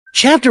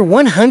Chapter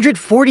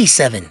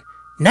 147,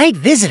 Night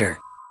Visitor.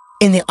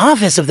 In the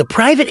office of the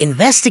private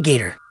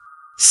investigator.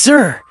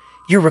 "Sir,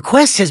 your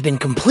request has been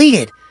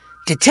completed,"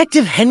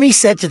 Detective Henry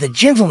said to the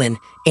gentleman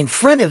in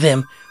front of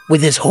him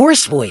with his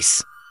hoarse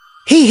voice.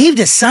 He heaved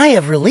a sigh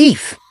of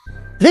relief.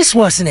 This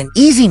wasn't an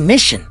easy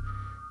mission,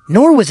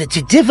 nor was it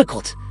too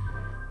difficult,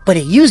 but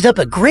it used up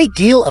a great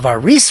deal of our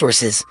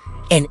resources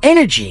and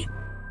energy.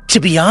 To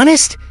be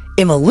honest,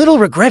 I'm a little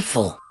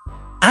regretful.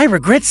 I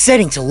regret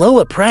setting too low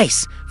a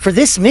price for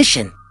this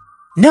mission.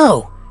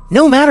 No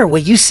matter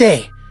what you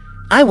say,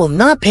 I will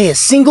not pay a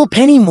single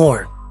penny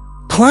more,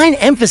 Klein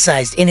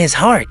emphasized in his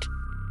heart.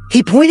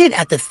 He pointed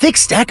at the thick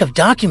stack of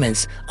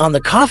documents on the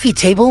coffee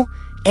table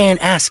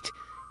and asked,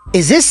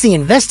 "Is this the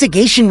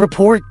investigation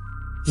report?"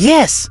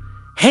 "Yes."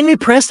 Henry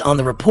pressed on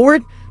the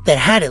report that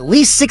had at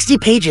least 60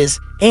 pages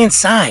and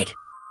sighed.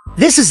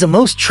 "This is the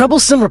most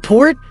troublesome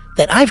report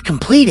that I've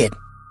completed."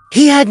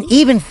 He hadn't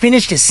even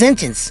finished his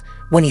sentence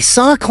when he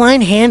saw Klein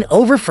hand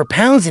over for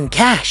pounds in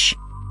cash.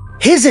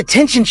 His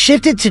attention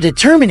shifted to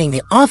determining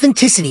the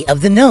authenticity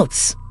of the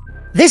notes.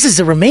 "This is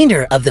the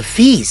remainder of the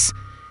fees."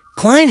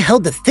 Klein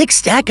held the thick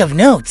stack of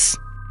notes.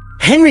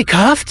 Henry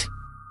coughed.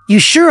 "You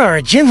sure are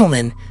a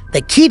gentleman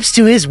that keeps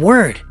to his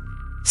word."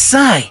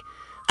 Sigh.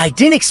 "I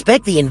didn't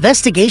expect the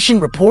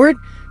investigation report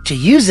to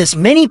use this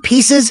many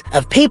pieces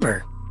of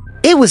paper.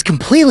 It was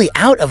completely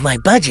out of my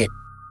budget."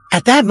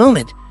 At that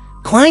moment,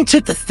 Klein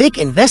took the thick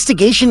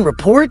investigation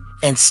report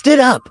and stood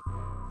up.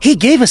 He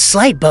gave a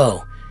slight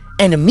bow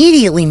and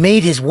immediately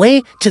made his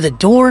way to the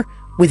door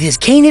with his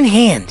cane in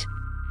hand.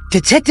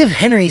 Detective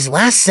Henry's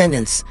last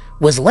sentence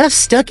was left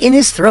stuck in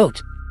his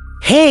throat.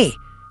 "Hey,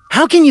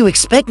 how can you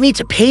expect me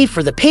to pay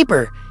for the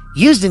paper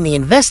used in the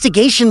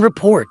investigation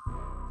report?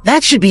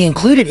 That should be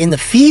included in the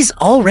fees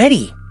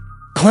already."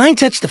 Klein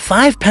touched the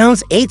 5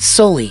 pounds 8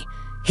 solely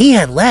he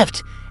had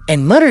left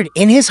and muttered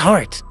in his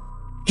heart.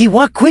 He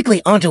walked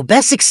quickly onto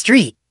Bessick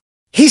Street.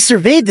 He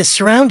surveyed the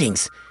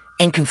surroundings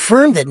and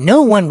confirmed that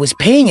no one was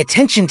paying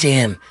attention to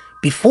him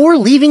before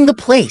leaving the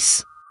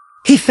place.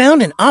 He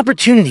found an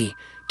opportunity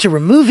to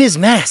remove his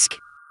mask.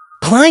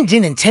 Klein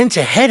didn't intend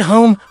to head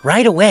home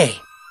right away.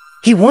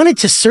 He wanted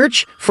to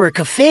search for a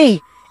cafe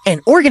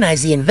and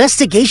organize the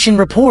investigation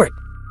report.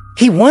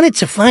 He wanted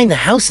to find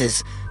the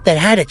houses that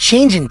had a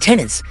change in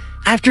tenants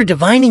after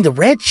divining the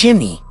red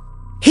chimney.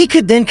 He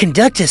could then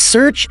conduct his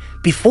search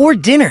before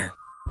dinner.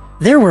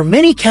 There were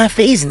many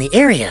cafes in the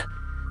area,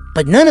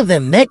 but none of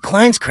them met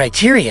Klein's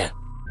criteria.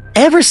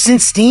 Ever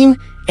since steam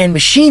and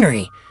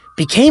machinery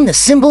became the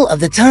symbol of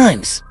the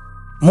times,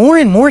 more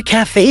and more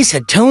cafes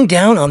had toned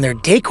down on their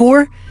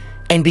decor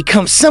and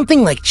become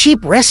something like cheap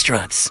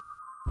restaurants.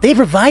 They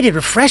provided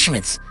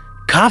refreshments,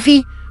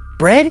 coffee,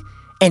 bread,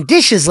 and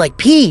dishes like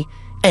pea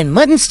and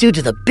mutton stew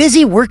to the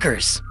busy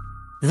workers.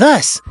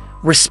 Thus,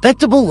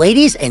 respectable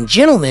ladies and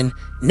gentlemen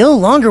no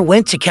longer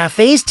went to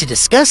cafes to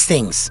discuss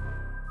things.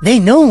 They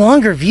no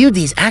longer viewed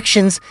these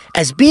actions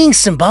as being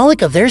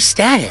symbolic of their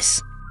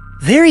status.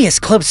 Various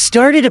clubs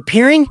started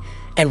appearing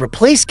and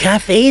replaced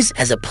cafes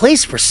as a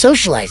place for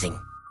socializing.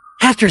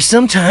 After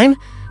some time,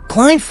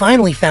 Klein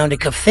finally found a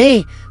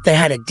cafe that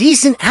had a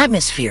decent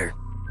atmosphere.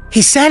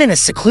 He sat in a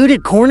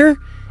secluded corner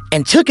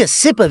and took a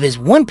sip of his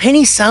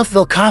 1-penny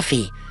Southville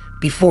coffee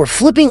before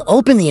flipping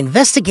open the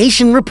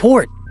investigation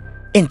report.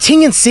 In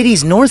Tingen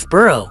City's North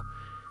Borough,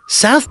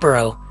 South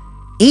Borough,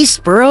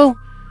 East Borough,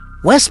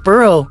 West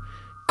Borough,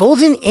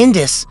 Golden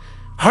Indus,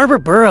 Harbor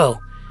Borough,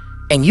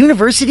 and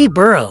University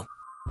Borough,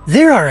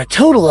 there are a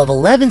total of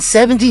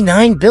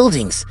 1179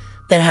 buildings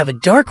that have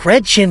a dark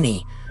red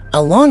chimney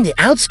along the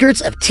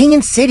outskirts of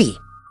Tingen City.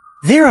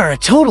 There are a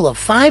total of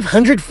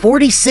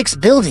 546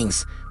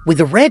 buildings with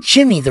a red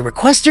chimney the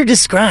requester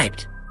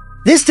described.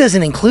 This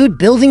doesn't include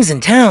buildings in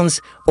towns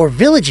or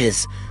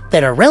villages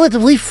that are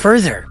relatively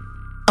further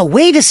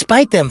away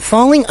despite them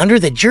falling under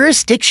the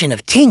jurisdiction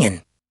of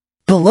Tingen.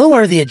 Below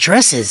are the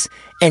addresses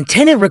and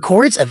tenant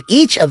records of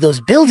each of those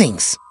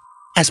buildings.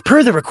 As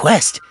per the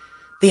request,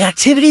 the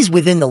activities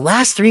within the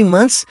last 3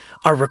 months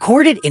are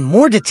recorded in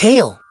more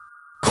detail.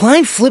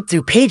 Klein flipped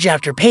through page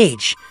after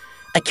page,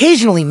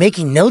 occasionally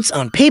making notes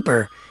on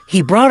paper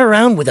he brought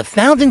around with a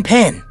fountain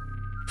pen.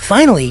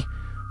 Finally,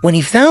 when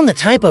he found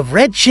the type of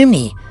red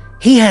chimney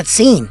he had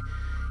seen,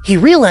 he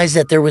realized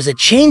that there was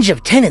a change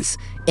of tenants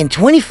in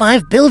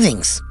 25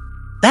 buildings.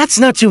 That's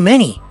not too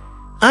many.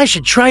 I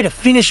should try to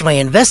finish my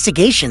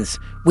investigations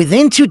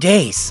within 2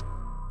 days.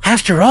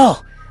 After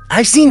all,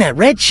 I've seen that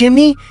red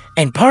chimney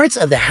and parts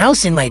of the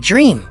house in my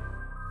dream.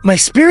 My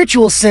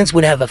spiritual sense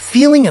would have a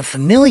feeling of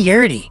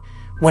familiarity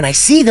when I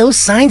see those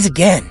signs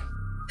again.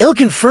 It'll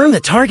confirm the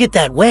target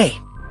that way.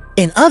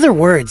 In other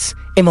words,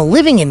 I'm a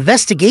living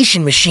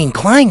investigation machine.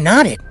 Klein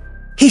nodded.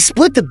 He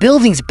split the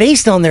buildings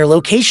based on their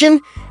location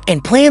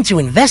and planned to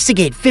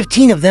investigate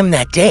 15 of them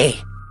that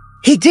day.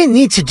 He didn't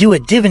need to do a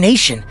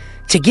divination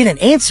to get an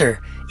answer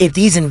if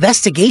these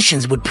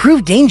investigations would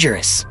prove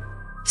dangerous.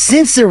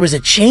 Since there was a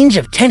change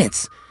of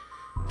tenants,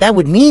 that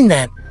would mean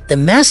that the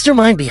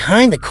mastermind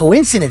behind the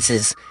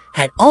coincidences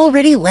had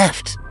already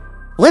left.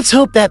 Let's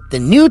hope that the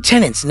new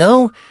tenants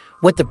know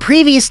what the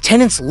previous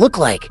tenants look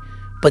like,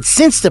 but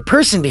since the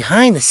person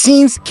behind the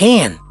scenes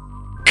can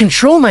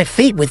control my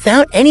fate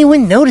without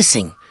anyone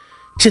noticing,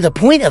 to the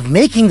point of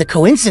making the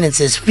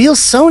coincidences feel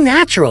so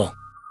natural,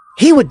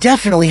 he would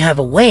definitely have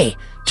a way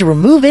to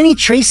remove any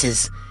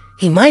traces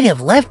he might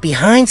have left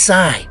behind.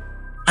 Sigh.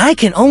 I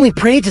can only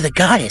pray to the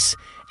goddess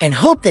and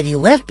hope that he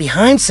left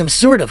behind some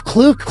sort of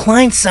clue.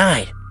 Klein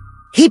sighed.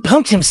 He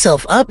pumped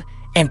himself up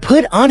and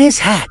put on his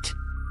hat.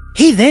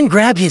 He then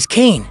grabbed his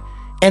cane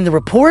and the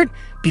report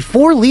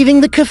before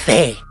leaving the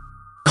cafe.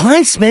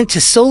 Klein spent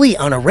to solely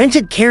on a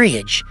rented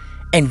carriage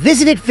and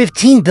visited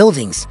 15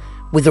 buildings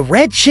with the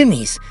red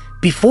chimneys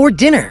before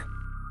dinner.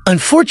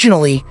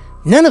 Unfortunately,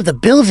 none of the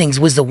buildings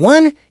was the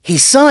one he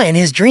saw in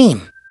his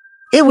dream.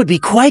 It would be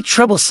quite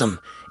troublesome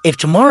if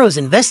tomorrow's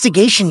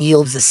investigation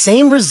yields the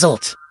same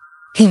result.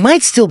 He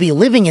might still be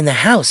living in the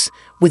house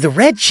with the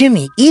red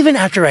chimney even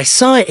after I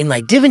saw it in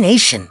my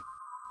divination.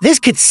 This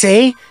could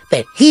say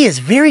that he is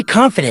very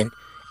confident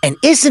and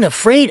isn't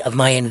afraid of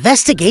my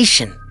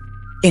investigation.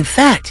 In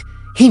fact,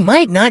 he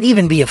might not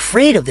even be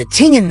afraid of the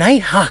Tingan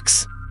Night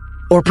Hawks.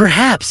 Or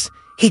perhaps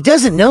he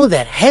doesn't know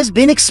that has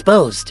been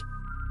exposed.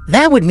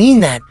 That would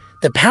mean that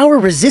the power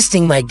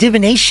resisting my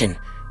divination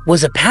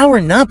was a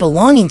power not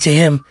belonging to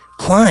him.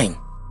 Klein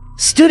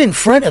stood in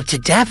front of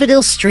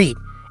Daffodil Street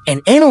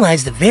and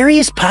analyzed the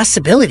various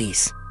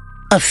possibilities.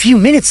 A few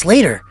minutes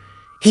later,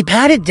 he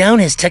patted down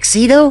his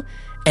tuxedo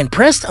and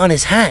pressed on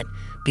his hat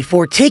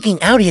before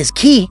taking out his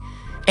key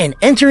and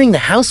entering the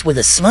house with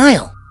a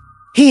smile.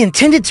 He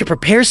intended to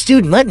prepare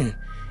stewed mutton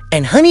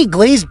and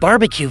honey-glazed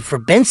barbecue for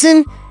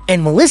Benson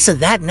and Melissa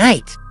that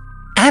night.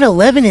 At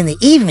 11 in the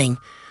evening,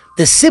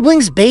 the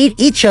siblings bade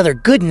each other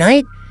good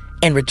night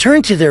and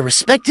returned to their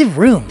respective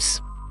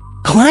rooms.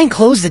 Klein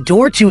closed the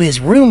door to his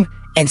room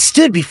and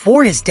stood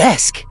before his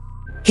desk.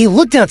 He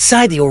looked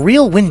outside the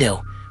oriel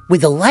window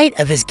with the light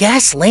of his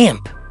gas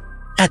lamp.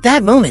 At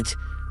that moment,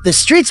 the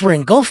streets were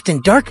engulfed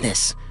in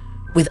darkness,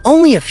 with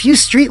only a few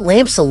street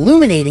lamps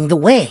illuminating the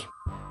way.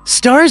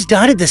 Stars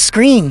dotted the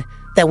screen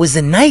that was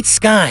the night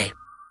sky.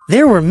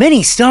 There were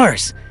many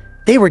stars.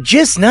 They were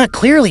just not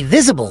clearly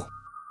visible.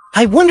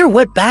 I wonder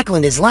what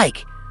Backland is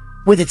like,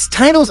 with its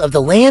titles of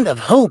the Land of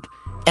Hope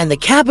and the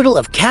Capital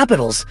of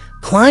Capitals,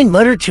 Klein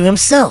muttered to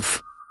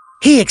himself.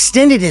 He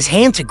extended his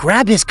hand to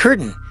grab his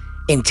curtain,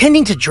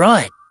 intending to draw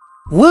it.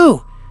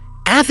 Woo!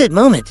 At that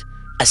moment,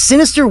 a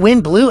sinister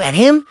wind blew at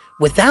him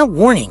without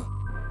warning.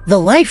 The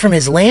light from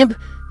his lamp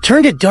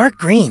turned a dark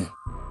green.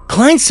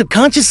 Klein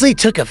subconsciously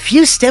took a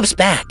few steps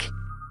back.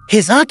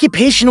 His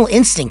occupational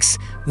instincts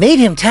made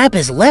him tap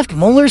his left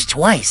molars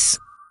twice.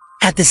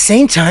 At the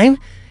same time,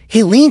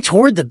 he leaned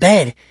toward the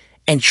bed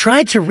and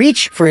tried to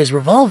reach for his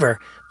revolver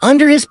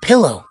under his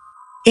pillow.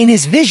 In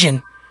his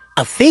vision,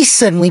 a face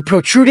suddenly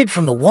protruded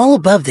from the wall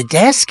above the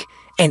desk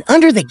and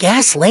under the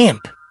gas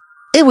lamp.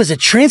 It was a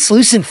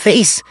translucent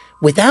face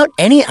without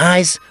any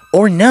eyes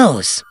or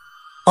nose.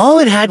 All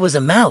it had was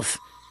a mouth.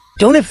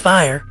 Don't it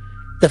fire?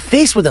 The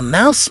face with a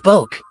mouth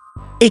spoke.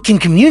 It can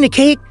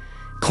communicate.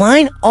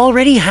 Klein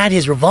already had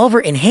his revolver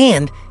in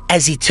hand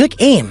as he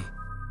took aim.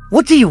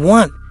 What do you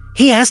want?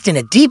 He asked in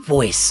a deep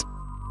voice.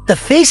 The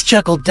face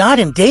chuckled.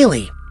 Him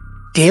daily.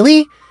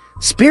 Daily?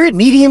 Spirit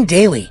medium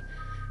daily.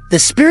 The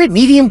spirit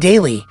medium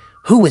daily,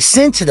 who was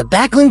sent to the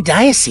Backland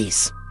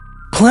Diocese.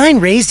 Klein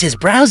raised his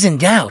brows in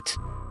doubt.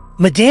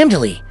 Madame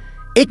Daly,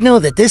 know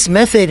that this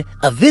method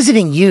of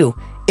visiting you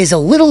is a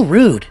little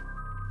rude.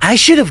 I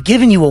should have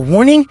given you a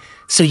warning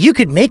so you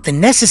could make the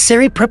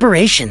necessary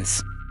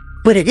preparations.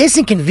 But it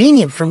isn't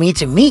convenient for me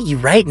to meet you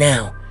right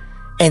now.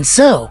 And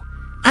so,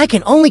 I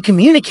can only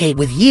communicate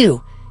with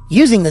you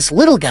using this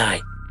little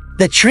guy.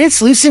 The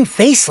translucent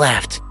face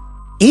laughed.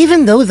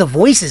 Even though the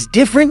voice is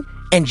different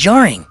and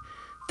jarring,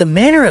 the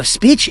manner of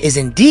speech is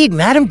indeed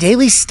Madame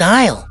Daly's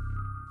style.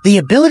 The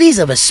abilities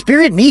of a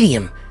spirit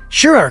medium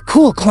sure are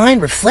cool, Klein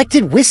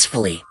reflected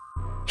wistfully.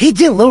 He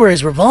didn't lower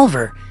his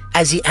revolver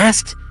as he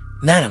asked,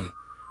 Madam,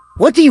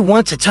 what do you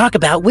want to talk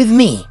about with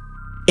me?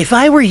 If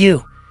I were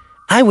you,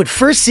 I would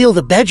first seal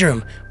the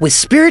bedroom with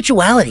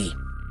spirituality.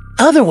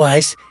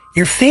 Otherwise,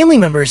 your family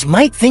members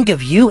might think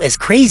of you as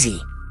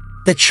crazy.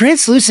 The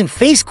translucent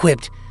face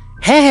quipped,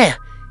 Heh,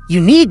 you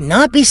need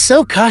not be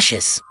so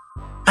cautious.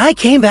 I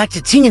came back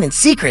to Tingen in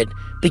secret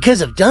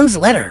because of Dunn's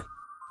letter.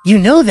 You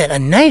know that a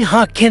Night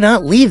Hawk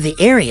cannot leave the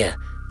area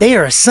they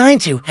are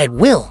assigned to at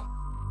will.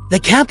 The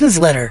captain's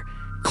letter,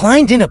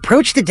 Klein didn't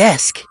approach the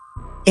desk.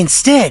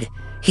 Instead,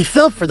 he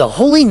felt for the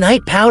holy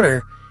night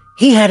powder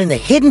he had in the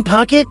hidden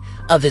pocket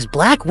of his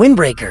black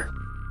windbreaker.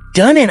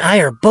 Dunn and I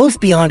are both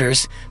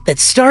beyonders that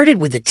started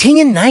with the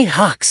Tingen Night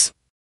Hawks.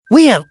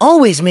 We have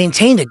always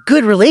maintained a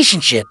good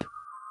relationship.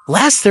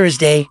 Last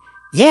Thursday,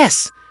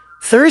 yes,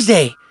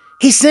 Thursday,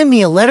 he sent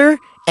me a letter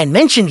and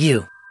mentioned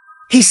you.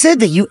 He said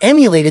that you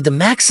emulated the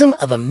maxim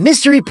of a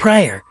mystery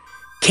prior,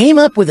 came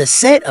up with a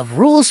set of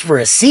rules for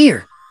a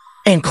seer,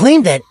 and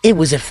claimed that it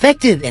was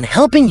effective in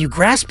helping you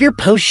grasp your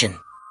potion.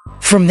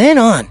 From then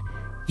on,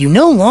 you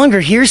no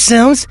longer hear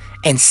sounds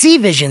and see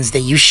visions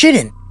that you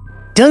shouldn't.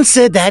 Dunn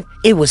said that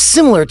it was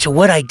similar to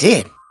what I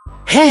did.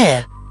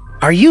 Heh,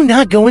 are you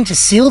not going to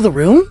seal the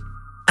room?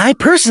 I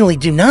personally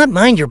do not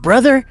mind your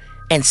brother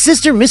and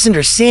sister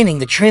misunderstanding,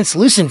 the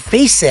translucent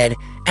face said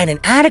at an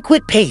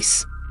adequate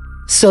pace.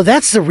 So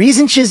that's the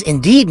reason. She's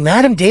indeed.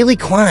 Madame Daly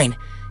Klein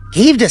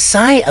heaved a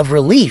sigh of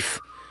relief,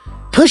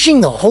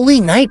 pushing the holy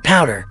night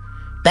powder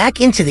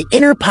back into the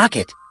inner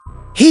pocket.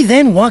 He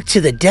then walked to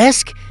the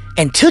desk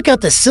and took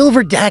out the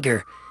silver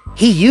dagger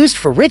he used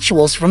for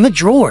rituals from the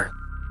drawer.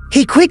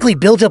 He quickly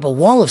built up a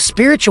wall of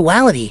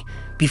spirituality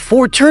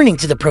before turning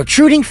to the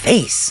protruding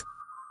face.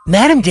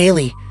 Madame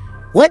Daly,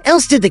 what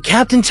else did the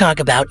captain talk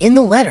about in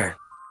the letter?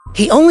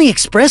 He only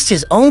expressed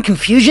his own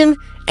confusion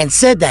and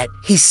said that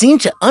he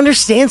seemed to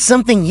understand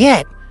something,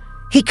 yet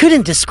he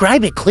couldn't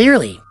describe it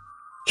clearly.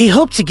 He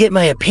hoped to get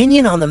my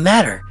opinion on the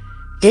matter,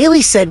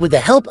 Daly said with the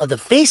help of the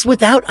face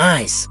without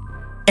eyes.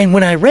 And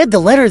when I read the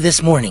letter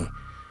this morning,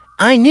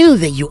 I knew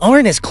that you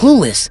aren't as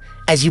clueless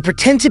as you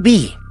pretend to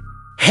be.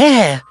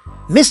 Heh,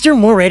 Mr.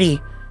 Moretti,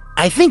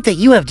 I think that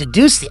you have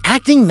deduced the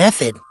acting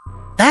method.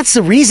 That's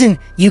the reason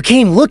you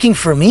came looking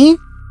for me?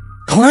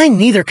 Klein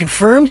neither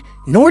confirmed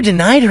nor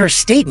denied her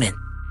statement.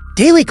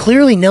 Daly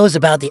clearly knows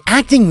about the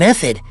acting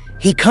method.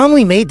 He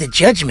calmly made the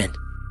judgment.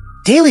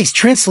 Daly's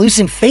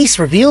translucent face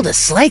revealed a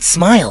slight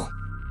smile.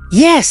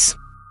 Yes,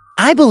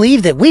 I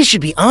believe that we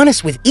should be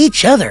honest with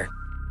each other.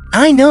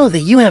 I know that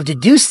you have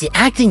deduced the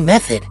acting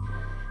method,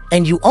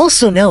 and you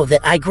also know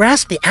that I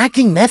grasp the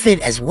acting method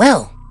as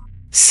well.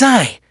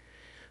 Sigh.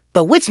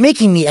 But what's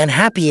making me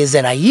unhappy is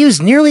that I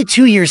used nearly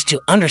 2 years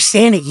to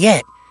understand it,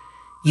 yet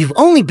you've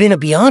only been a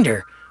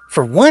beyonder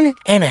for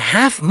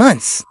 1.5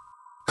 months.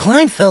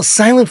 Klein fell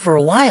silent for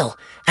a while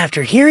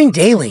after hearing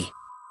Daly.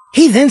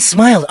 He then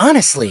smiled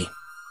honestly.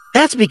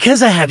 That's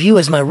because I have you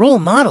as my role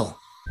model.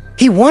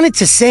 He wanted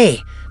to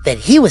say that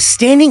he was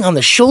standing on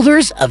the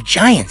shoulders of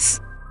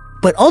giants,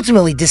 but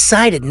ultimately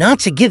decided not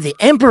to give the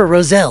Emperor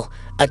Roselle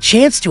a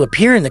chance to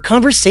appear in the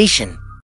conversation.